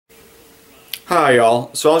Hi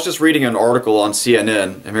y'all. So I was just reading an article on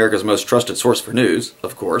CNN, America's most trusted source for news,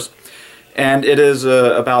 of course, and it is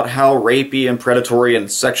about how rapey and predatory and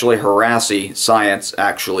sexually harassy science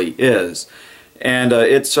actually is. And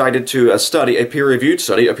it cited to a study, a peer-reviewed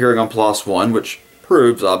study appearing on PLOS ONE, which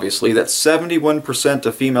proves, obviously, that 71%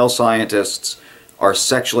 of female scientists are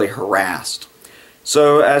sexually harassed.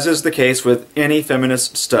 So, as is the case with any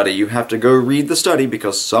feminist study, you have to go read the study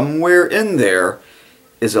because somewhere in there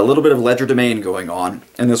is a little bit of legerdemain going on,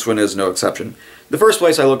 and this one is no exception. The first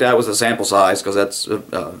place I looked at was the sample size, because that's a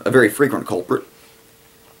very frequent culprit.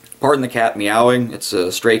 Pardon the cat meowing. It's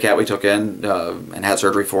a stray cat we took in and had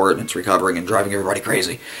surgery for it, and it's recovering and driving everybody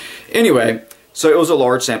crazy. Anyway, so it was a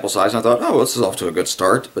large sample size, and I thought, oh, this is off to a good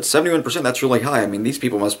start. But 71%, that's really high. I mean, these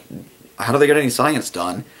people must... How do they get any science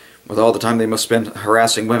done with all the time they must spend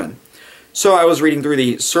harassing women? So I was reading through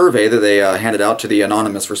the survey that they handed out to the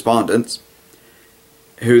anonymous respondents,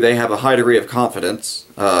 who they have a high degree of confidence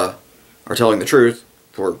are telling the truth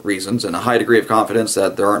for reasons, and a high degree of confidence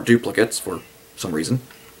that there aren't duplicates for some reason.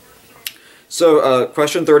 So,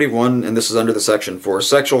 question 31, and this is under the section for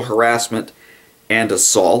sexual harassment and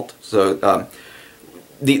assault. So,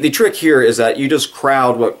 the trick here is that you just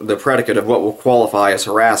crowd the predicate of what will qualify as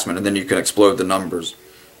harassment, and then you can explode the numbers.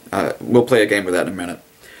 We'll play a game with that in a minute.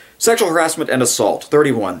 Sexual harassment and assault,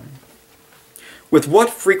 31. With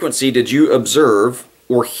what frequency did you observe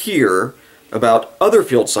or hear about other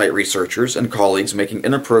field site researchers and colleagues making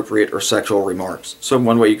inappropriate or sexual remarks? So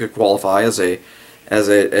one way you could qualify as a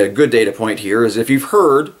good data point here is if you've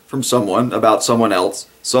heard from someone about someone else,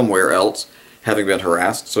 somewhere else, having been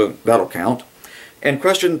harassed, so that'll count. And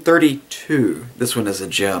question 32, this one is a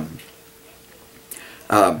gem.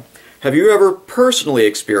 Have you ever personally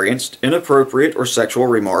experienced inappropriate or sexual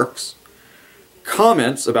remarks,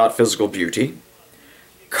 comments about physical beauty,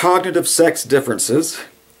 cognitive sex differences,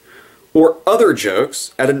 or other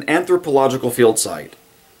jokes at an anthropological field site?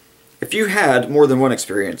 If you had more than one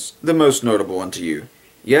experience, the most notable one to you.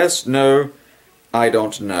 Yes, no, I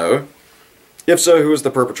don't know. If so, who is the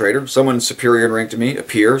perpetrator? Someone superior in rank to me, a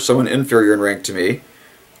peer, someone inferior in rank to me,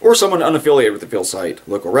 or someone unaffiliated with the field site,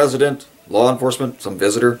 local resident, law enforcement, some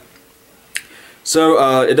visitor.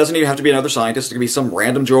 So it doesn't even have to be another scientist. It could be some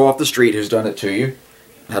random Joe off the street who's done it to you.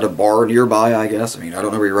 Had a bar nearby, I guess. I mean, I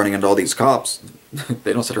don't know where you're running into all these cops.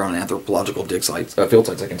 They don't sit around anthropological field sites,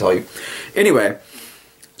 I can tell you. Anyway,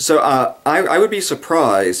 so I would be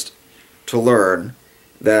surprised to learn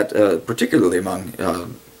that, particularly among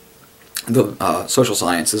the social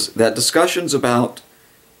sciences, that discussions about,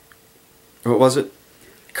 what was it?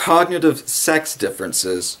 Cognitive sex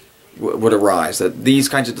differences would arise, that these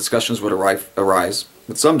kinds of discussions would arise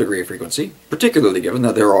with some degree of frequency, particularly given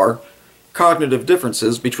that there are cognitive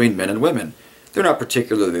differences between men and women. They're not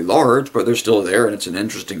particularly large, but they're still there, and it's an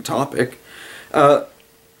interesting topic. I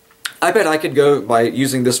bet I could go by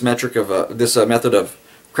using this metric of this method of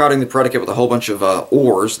crowding the predicate with a whole bunch of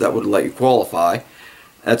ors that would let you qualify.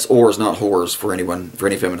 That's ors, not whores, for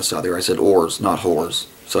any feminists out there. I said ors, not whores.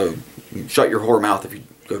 So you shut your whore mouth if you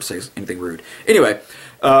go to say anything rude. Anyway,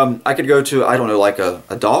 I could go to, I don't know, like a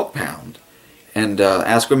dog pound and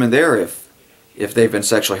ask women there if they've been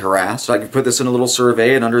sexually harassed. I could put this in a little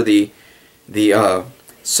survey, and under the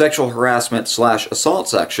sexual harassment / assault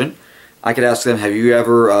section, I could ask them, have you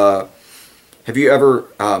ever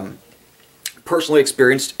personally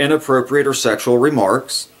experienced inappropriate or sexual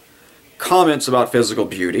remarks, comments about physical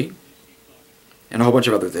beauty, and a whole bunch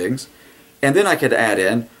of other things. And then I could add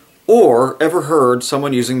in, or ever heard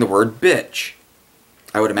someone using the word bitch.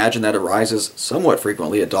 I would imagine that arises somewhat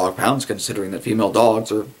frequently at dog pounds, considering that female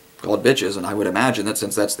dogs are called bitches, and I would imagine that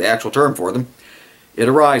since that's the actual term for them, it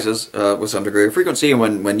arises with some degree of frequency.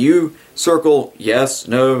 And when you circle yes,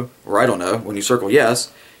 no, or I don't know, when you circle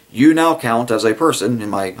yes, you now count as a person,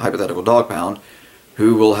 in my hypothetical dog pound,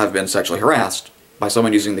 who will have been sexually harassed by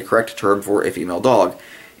someone using the correct term for a female dog.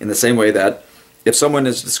 In the same way that if someone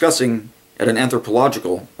is discussing at an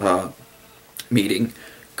anthropological meeting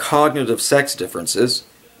cognitive sex differences,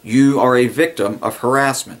 you are a victim of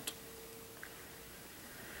harassment.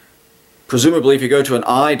 Presumably, if you go to an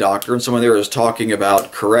eye doctor and someone there is talking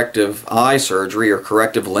about corrective eye surgery or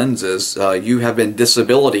corrective lenses, you have been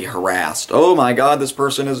disability harassed. Oh my God, this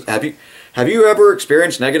person is... Have you ever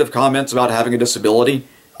experienced negative comments about having a disability?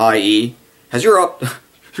 I.e., has your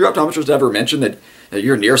optometrist ever mentioned that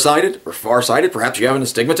you're nearsighted or farsighted? Perhaps you have an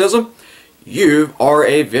astigmatism? You are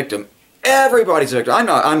a victim. Everybody's a victim.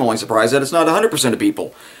 I'm only surprised that it's not 100% of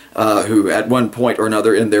people who, at one point or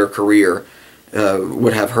another in their career,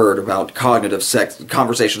 would have heard about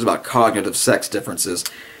conversations about cognitive sex differences,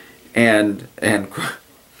 and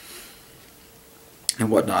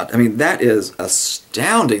and whatnot. I mean, that is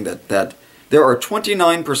astounding that there are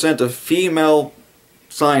 29% of female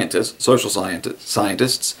scientists, social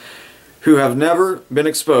scientists, who have never been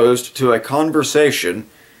exposed to a conversation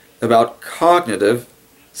about cognitive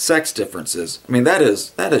sex differences. I mean, that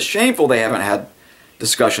is shameful they haven't had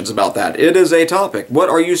discussions about that. It is a topic. What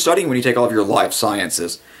are you studying when you take all of your life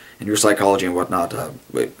sciences and your psychology and whatnot?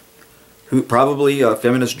 Probably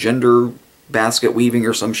feminist gender basket weaving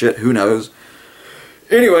or some shit. Who knows?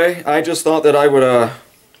 Anyway, I just thought that I would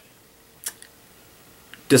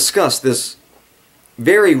discuss this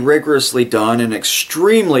very rigorously done and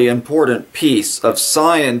extremely important piece of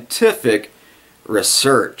scientific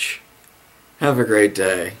research. Have a great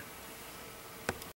day.